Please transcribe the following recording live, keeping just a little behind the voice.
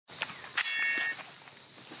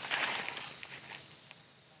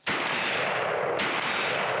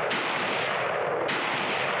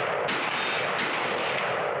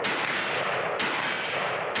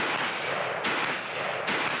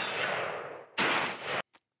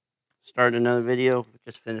Started another video.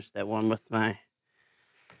 Just finished that one with my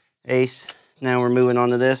Ace. Now we're moving on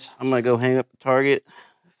to this. I'm going to go hang up the target.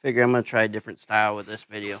 Figure I'm going to try a different style with this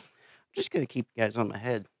video. I'm just going to keep you guys on my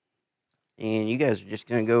head. And you guys are just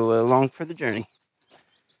going to go along for the journey.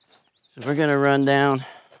 So we're going to run down,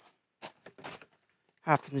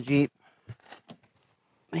 hop in the Jeep.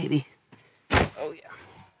 Maybe. Oh yeah.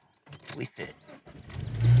 We fit.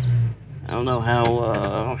 I don't know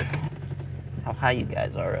how high you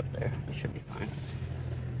guys are up there. You should be fine.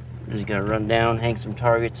 I'm just gonna run down, hang some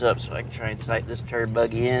targets up so I can try and sight this turd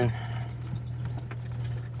buggy in.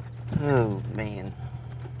 Oh man.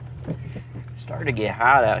 It's starting to get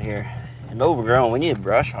hot out here and overgrown. We need to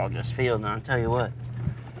brush hog this field. Now I'll tell you what.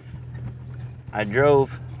 I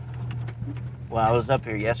was up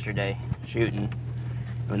here yesterday shooting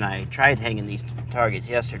when I tried hanging these targets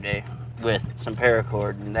yesterday with some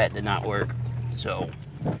paracord, and that did not work. So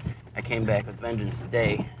I came back with vengeance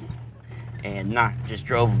today and just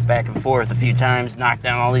drove back and forth a few times, knocked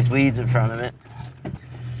down all these weeds in front of it.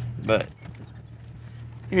 But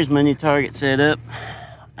here's my new target setup.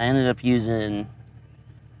 I ended up using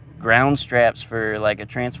ground straps for like a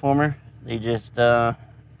transformer. They just I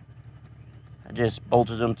just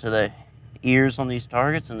bolted them to the ears on these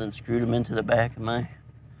targets and then screwed them into the back of my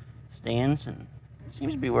stands, and it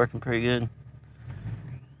seems to be working pretty good.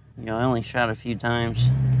 You know, I only shot a few times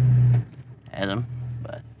at them,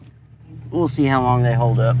 but we'll see how long they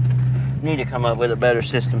hold up. Need to come up with a better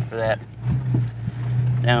system for that.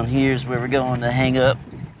 Down here's where we're going to hang up.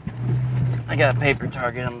 I got a paper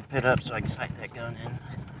target I'm gonna put up so I can sight that gun in.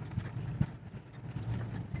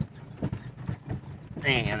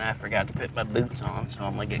 And I forgot to put my boots on, so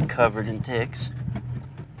I'm gonna get covered in ticks.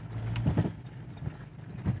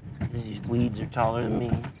 These weeds are taller than me.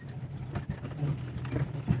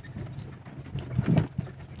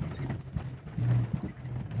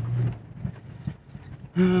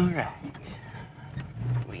 Alright.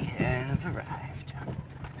 We have arrived.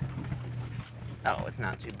 Oh, it's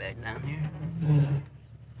not too bad down here.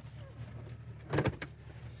 Let's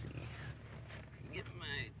see. Get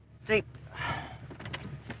my tape.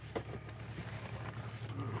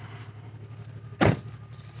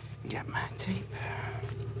 Got my tape.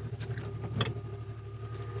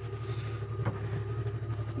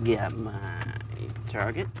 Got my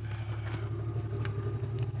target.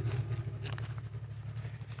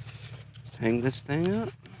 Let's hang this thing up.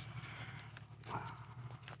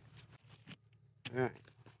 Alright.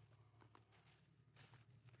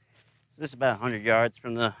 So this is about 100 yards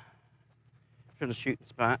from the shooting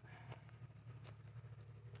spot.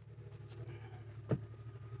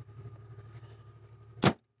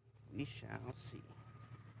 We shall see.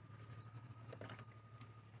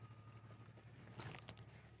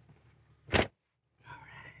 Alright.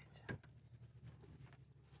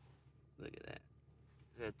 Look at that.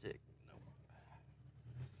 Is that tick? Nope.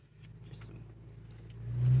 Just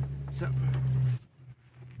something.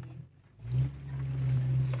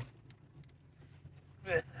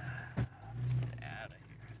 Let's get out of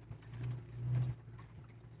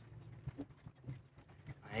here.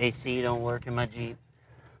 My AC don't work in my Jeep.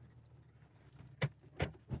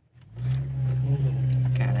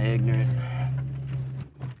 Kinda ignorant.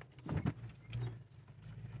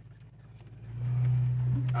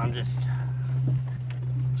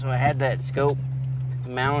 So I had that scope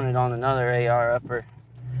mounted on another AR upper,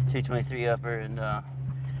 223 upper, and I'm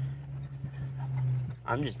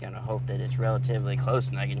just gonna hope that it's relatively close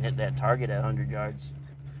and I can hit that target at 100 yards.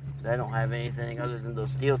 Because I don't have anything other than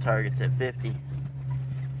those steel targets at 50.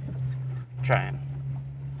 Trying.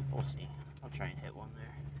 We'll see. I'll try and hit one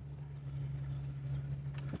there.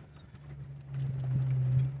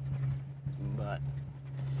 But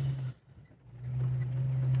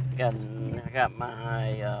I got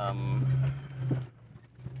my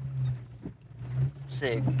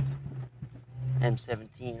SIG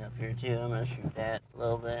M17 up here too. I'm gonna shoot that a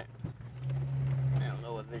little bit. I don't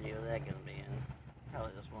know what video that's gonna be in.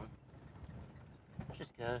 Probably this one.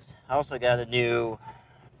 Just cause. I also got a new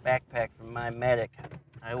backpack from my medic.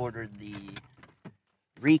 I ordered the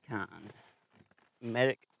Recon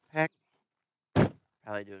medic pack.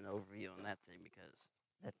 Probably do an overview on that thing because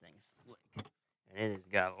that thing's slick. And it has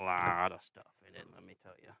got a lot of stuff in it, let me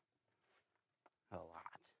tell you. A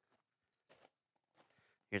lot.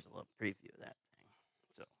 Here's a little preview of that thing.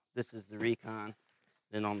 So this is the Recon.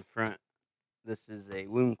 Then on the front, this is a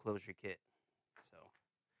wound closure kit. So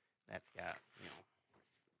that's got,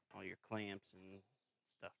 all your clamps and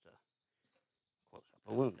stuff to close up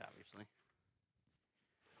a wound, obviously.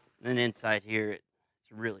 And then inside here,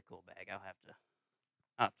 it's a really cool bag. I'll have to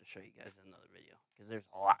show you guys in another video because there's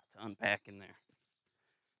a lot to unpack in there.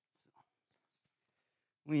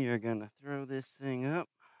 We are gonna throw this thing up.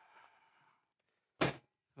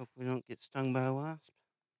 Hope we don't get stung by a wasp.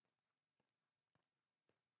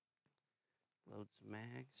 Load some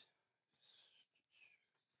mags.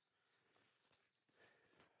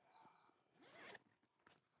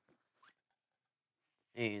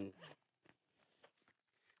 And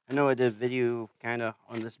I know I did a video kind of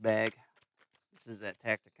on this bag. This is that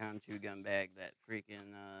Tacticon 2-gun bag, that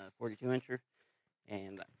freaking 42 incher.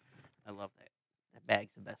 And I love that. That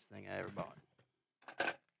bag's the best thing I ever bought.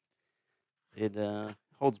 It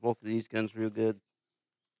holds both of these guns real good.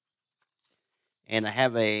 And I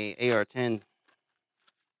have a AR-10.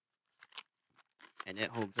 And it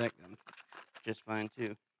holds that gun just fine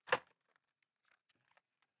too.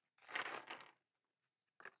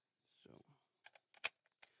 So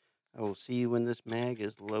I will see you when this mag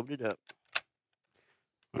is loaded up.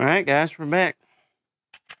 Alright guys, we're back.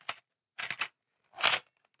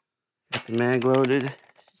 Got the mag loaded.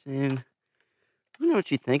 And I don't know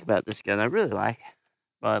what you think about this gun. I really like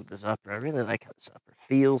this upper. I really like how this upper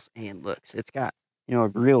feels and looks. It's got, you know, a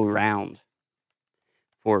real round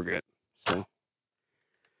foregrip. So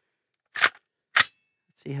let's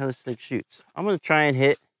see how this thing shoots. I'm gonna try and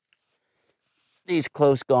hit these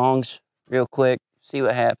close gongs real quick. See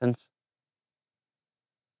what happens.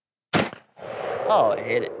 Oh, I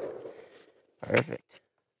hit it. Perfect.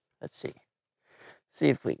 Let's see. See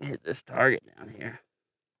if we can hit this target down here.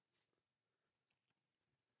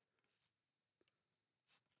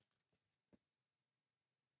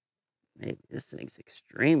 Maybe this thing's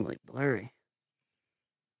extremely blurry.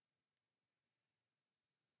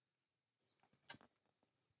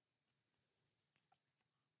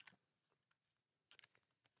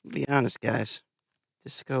 To be honest, guys,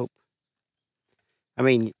 this scope, I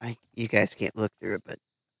mean, you guys can't look through it, but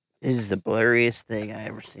this is the blurriest thing I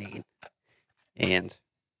ever seen. And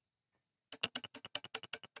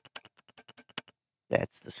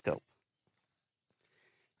that's the scope.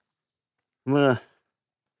 I'm gonna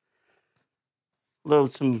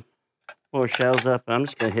load some more shells up. I'm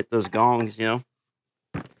just gonna hit those gongs, you know.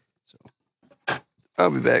 So I'll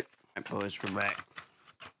be back. All right, boys, we're back.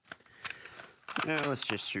 Now let's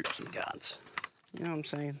just shoot some guns. You know what I'm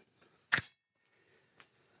saying?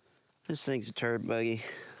 This thing's a turd buggy.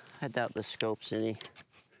 I doubt the scope's any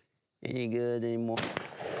good anymore.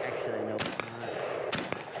 Actually, no, it's not.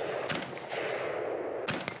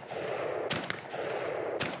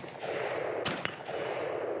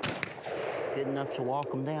 Good enough to walk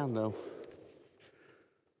them down, though.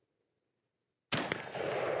 I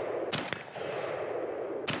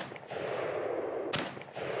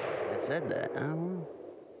said that. I don't know.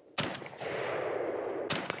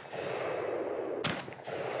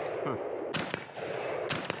 Huh.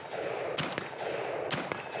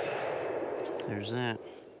 There's that.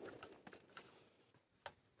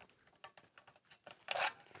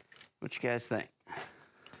 What you guys think?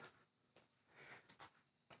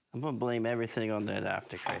 I'm gonna blame everything on that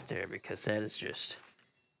optic right there because that is just.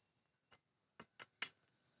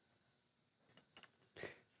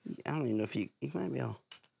 I don't even know if you might be able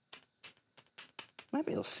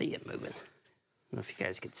to see it moving. I don't know if you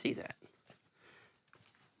guys can see that.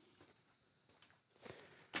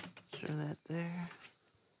 Throw that there.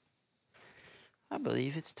 I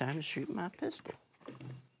believe it's time to shoot my pistol.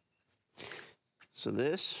 So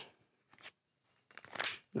this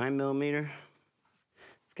 9mm.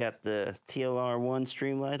 Got the TLR1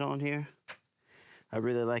 stream light on here. I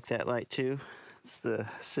really like that light too. It's the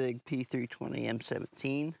SIG P320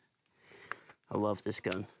 M17. I love this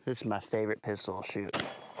gun. This is my favorite pistol to shoot.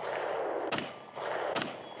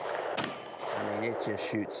 I mean, it just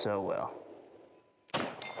shoots so well.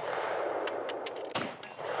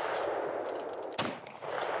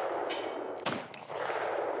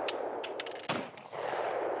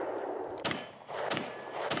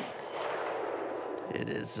 It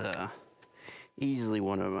is easily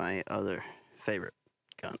one of my other favorite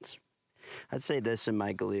guns. I'd say this and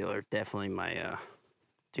my Galil are definitely my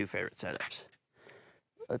two favorite setups.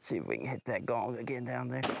 Let's see if we can hit that gong again down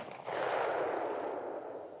there.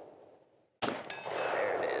 There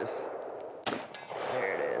it is.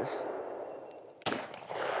 There it is.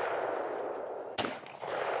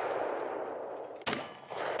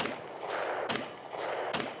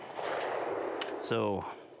 So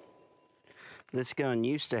this gun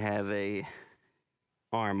used to have a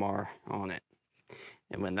RMR on it.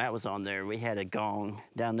 And when that was on there, we had a gong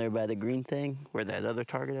down there by the green thing where that other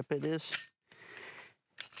target up it is.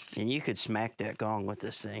 And you could smack that gong with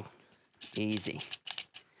this thing. Easy.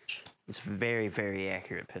 It's a very, very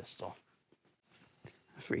accurate pistol.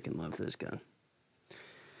 I freaking love this gun.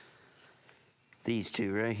 These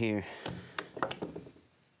two right here.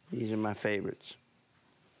 These are my favorites.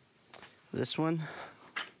 This one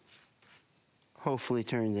hopefully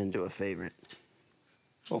turns into a favorite.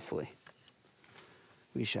 Hopefully.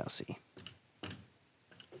 We shall see.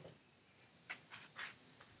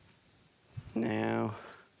 Now,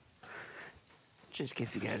 just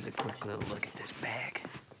give you guys a quick little look at this bag,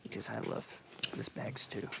 because I love this bags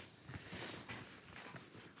too.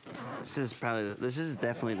 This is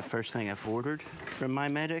definitely the first thing I've ordered from my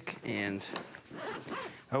medic, and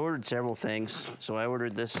I ordered several things. So I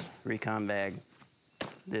ordered this recon bag,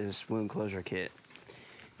 this wound closure kit,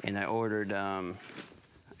 and I ordered, I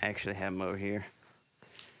actually have them over here.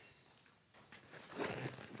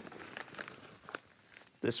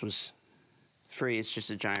 This was free, it's just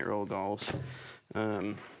a giant roll of galls.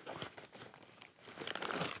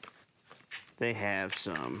 They have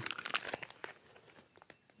some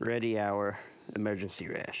ready hour emergency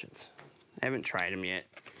rations. I haven't tried them yet.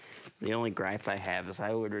 The only gripe I have is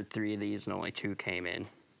I ordered 3 of these and only 2 came in.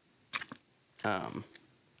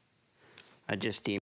 I just